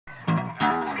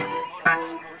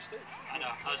I know,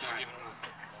 I was just giving him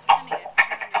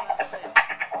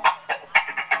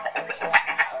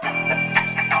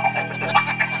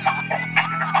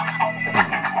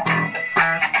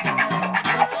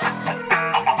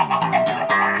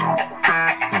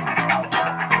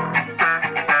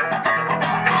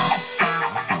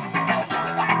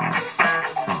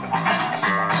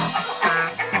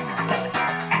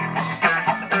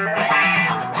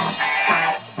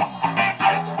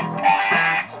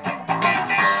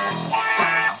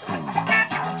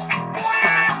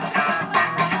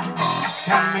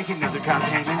make another car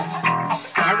payment.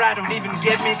 My ride don't even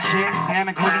get me chicks, and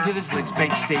according to this list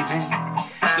bank statement,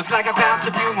 looks like I bounced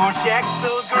a few more checks.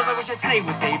 Those girls, I wish I'd say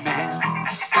what they meant.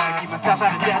 I keep myself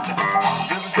out of debt.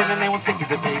 Bills are spinning, they won't stick to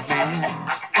the pavement.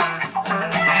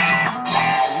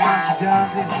 All she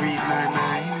does is read my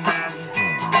mind.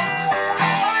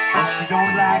 What she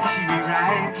don't like, she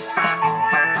rewrites.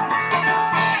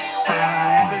 All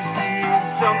I ever see is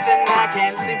something I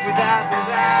can't live without.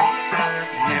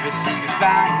 Never seem to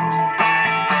find.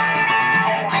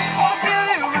 Wanna give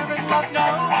you every love, no.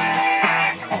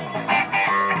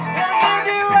 Wanna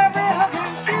give you every hug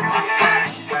and kiss and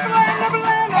touch. Land, never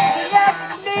land, nothing else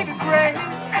is needed, great.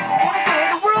 Wanna say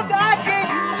the world I gave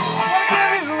you. Wanna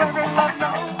give you every love,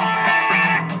 no.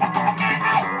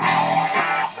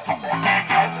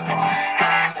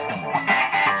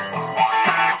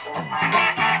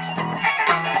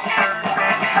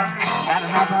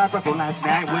 Last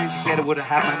night when she said it would've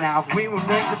happened now if we were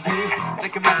meant to be.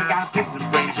 Thinking magic, got a piston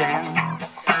brain jam.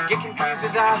 Get confused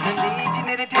without her needs. You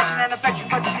need attention and affection,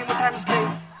 but you need more time and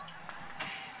space.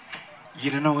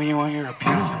 You don't know where you are, you're a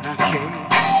beautiful nutcase.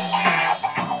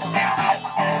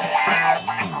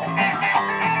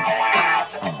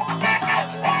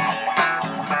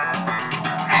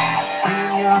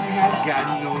 Being young has got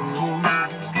no room.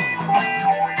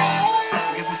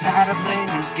 Guess I'm tired of playing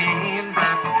these games.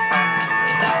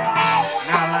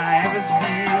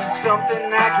 Something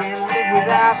I can't live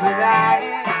without, but I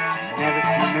never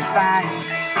seem to find.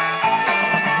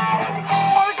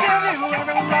 Wanna give you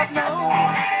every love, no.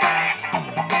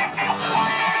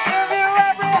 Give you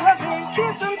every hug and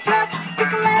kiss and touch.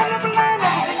 Pick a land, never land,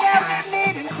 everything else is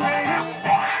neat and clear.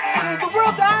 Take the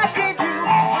world I gave you.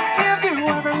 Wanna give you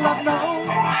every love, no.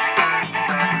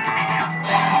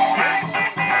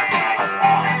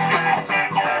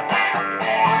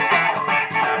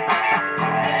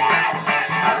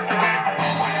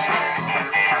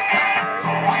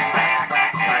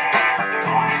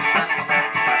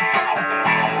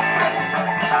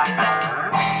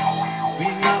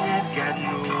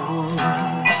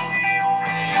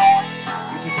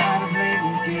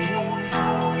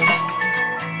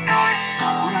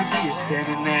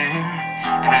 Standing there,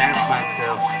 and I ask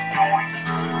myself,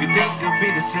 could things still be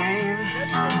the same?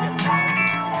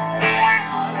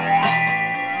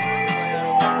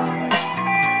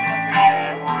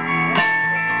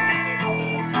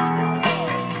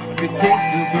 Could things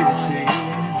still be the same?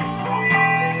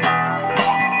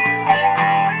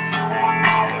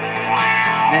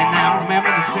 Then I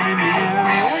remember the same year.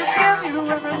 I give you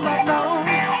every love, no.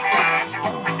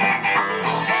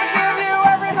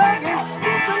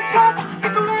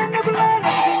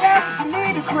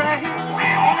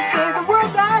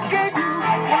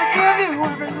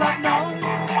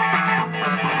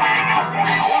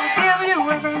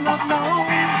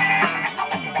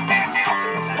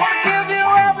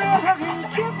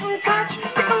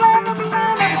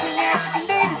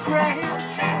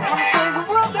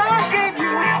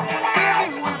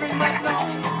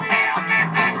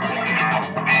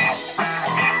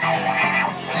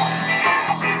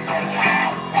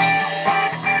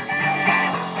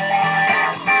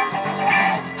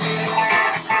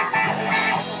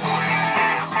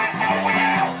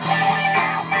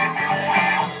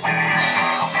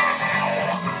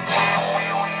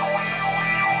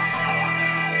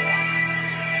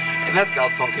 And that's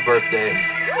called Funky Birthday.